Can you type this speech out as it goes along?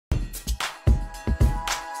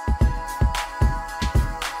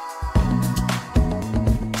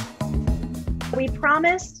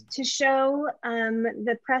promised to show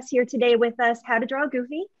the press here today with us how to draw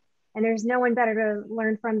Goofy, and there's no one better to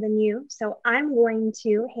learn from than you. So I'm going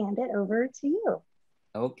to hand it over to you.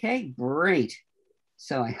 Okay, great.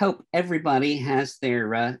 So I hope everybody has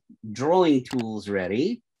their drawing tools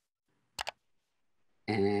ready.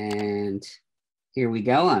 And here we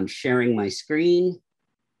go. I'm sharing my screen.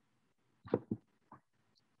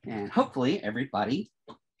 And hopefully everybody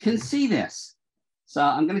can see this. So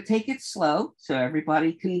I'm going to take it slow so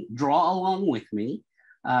everybody can draw along with me.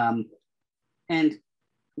 And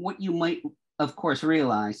what you might, of course,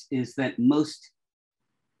 realize is that most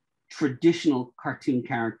traditional cartoon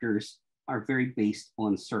characters are very based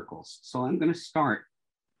on circles. So I'm going to start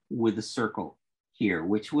with a circle here,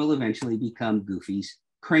 which will eventually become Goofy's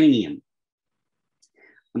cranium.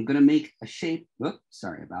 I'm going to make a shape. Oops,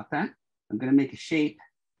 sorry about that. I'm going to make a shape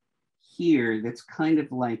here that's kind of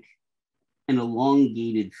like an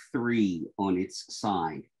elongated 3 on its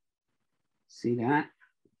side. See that?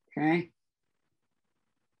 Okay.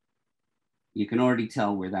 You can already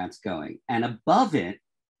tell where that's going. And above it,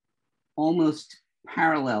 almost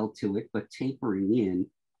parallel to it, but tapering in,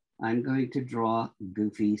 I'm going to draw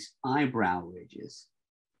Goofy's eyebrow ridges,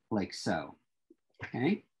 like so.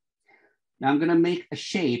 Okay. Now I'm going to make a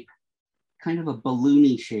shape, kind of a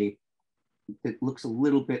balloony shape that looks a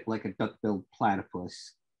little bit like a duck-billed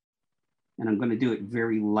platypus. And I'm going to do it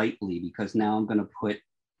very lightly because now I'm going to put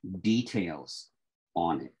details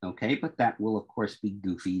on it, okay? But that will, of course, be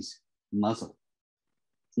Goofy's muzzle.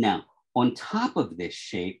 Now, on top of this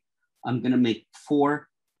shape, I'm going to make 4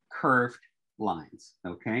 curved lines,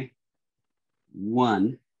 okay?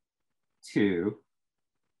 1, 2,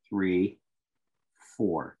 3,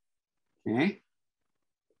 4, okay?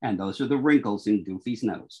 And those are the wrinkles in Goofy's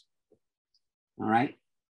nose, all right?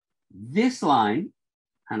 This line,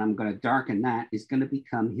 and I'm going to darken that, is going to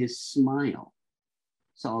become his smile.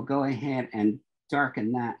 So I'll go ahead and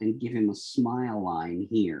darken that and give him a smile line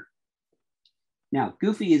here. Now,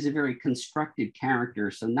 Goofy is a very constructed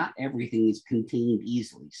character, so not everything is contained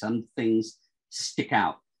easily. Some things stick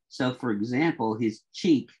out. So for example, his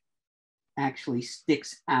cheek actually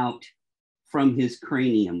sticks out from his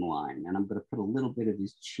cranium line. And I'm going to put a little bit of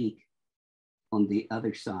his cheek on the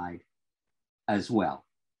other side as well.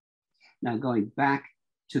 Now going back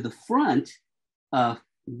to the front of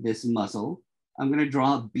this muzzle, I'm going to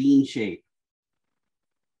draw a bean shape.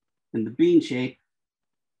 And the bean shape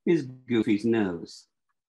is Goofy's nose.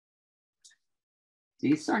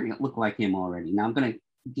 See, he's starting to look like him already. Now I'm going to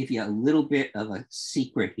give you a little bit of a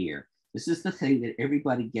secret here. This is the thing that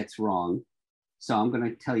everybody gets wrong. So I'm going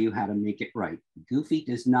to tell you how to make it right. Goofy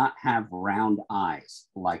does not have round eyes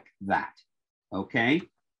like that, okay?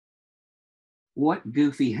 What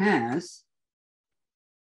Goofy has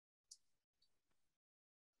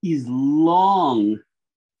is long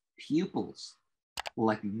pupils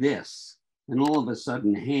like this. And all of a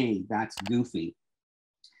sudden, hey, that's Goofy.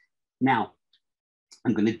 Now,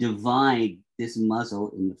 I'm going to divide this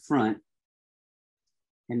muzzle in the front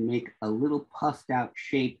and make a little puffed out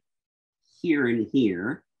shape here and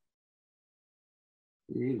here.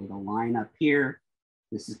 Okay, with a line up here.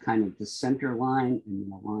 This is kind of the center line and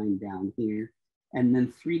then a line down here. And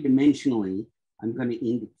then 3-dimensionally, I'm going to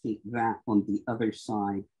indicate that on the other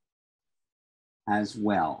side as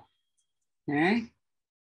well. Okay.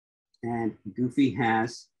 And Goofy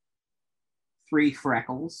has 3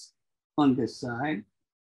 freckles on this side,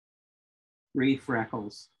 3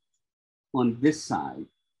 freckles on this side.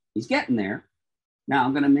 He's getting there. Now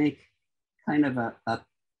I'm going to make kind of a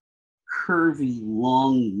curvy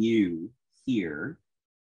long U here.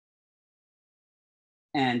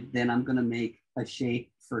 And then I'm going to make a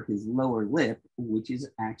shape for his lower lip, which is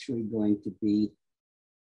actually going to be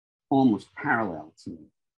almost parallel to it.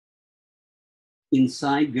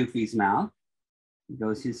 Inside Goofy's mouth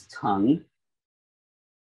goes his tongue.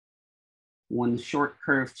 One short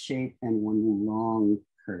curved shape and one long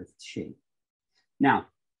curved shape. Now,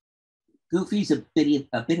 Goofy's a bit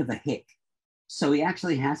of a hick. So he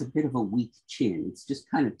actually has a bit of a weak chin. It's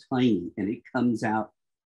just kind of tiny and it comes out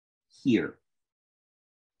here.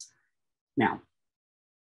 Now,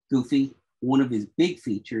 Goofy, one of his big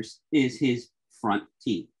features is his front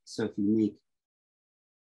teeth. So if you make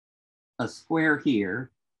a square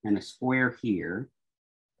here and a square here,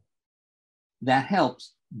 that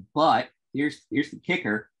helps, but here's the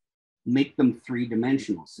kicker, make them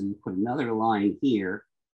 3-dimensional. So you put another line here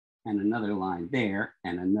and another line there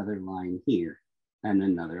and another line here and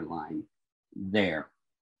another line there.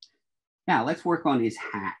 Now let's work on his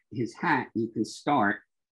hat. His hat, you can start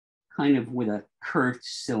kind of with a curved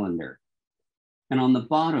cylinder. And on the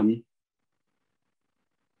bottom,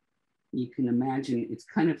 you can imagine it's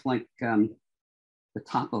kind of like the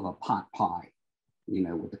top of a pot pie, you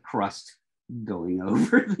know, with the crust going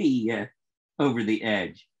over the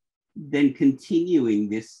edge. Then continuing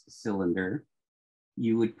this cylinder,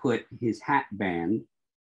 you would put his hat band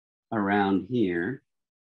around here.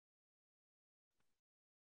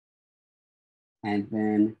 And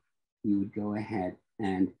then you would go ahead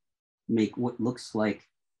and make what looks like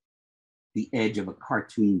the edge of a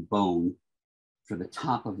cartoon bone for the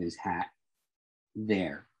top of his hat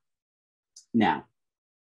there. Now,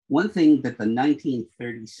 one thing that the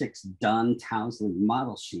 1936 Don Towsley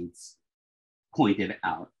model sheets pointed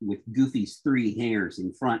out with Goofy's 3 hairs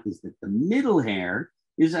in front is that the middle hair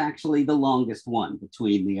is actually the longest one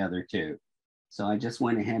between the other 2. So I just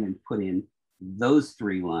went ahead and put in those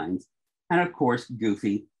 3 lines. And of course,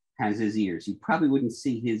 Goofy has his ears. You probably wouldn't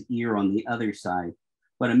see his ear on the other side,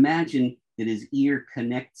 but imagine that his ear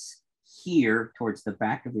connects here towards the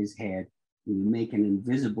back of his head. And you make an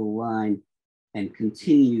invisible line and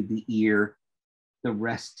continue the ear the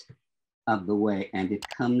rest of the way, and it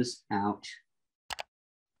comes out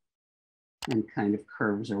and kind of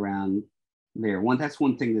curves around there. That's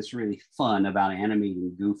one thing that's really fun about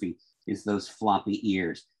animating Goofy is those floppy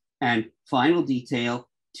ears. And final detail,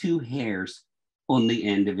 2 hairs on the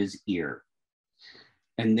end of his ear.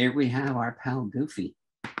 And there we have our pal Goofy.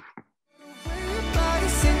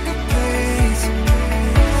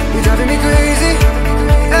 You're driving me crazy.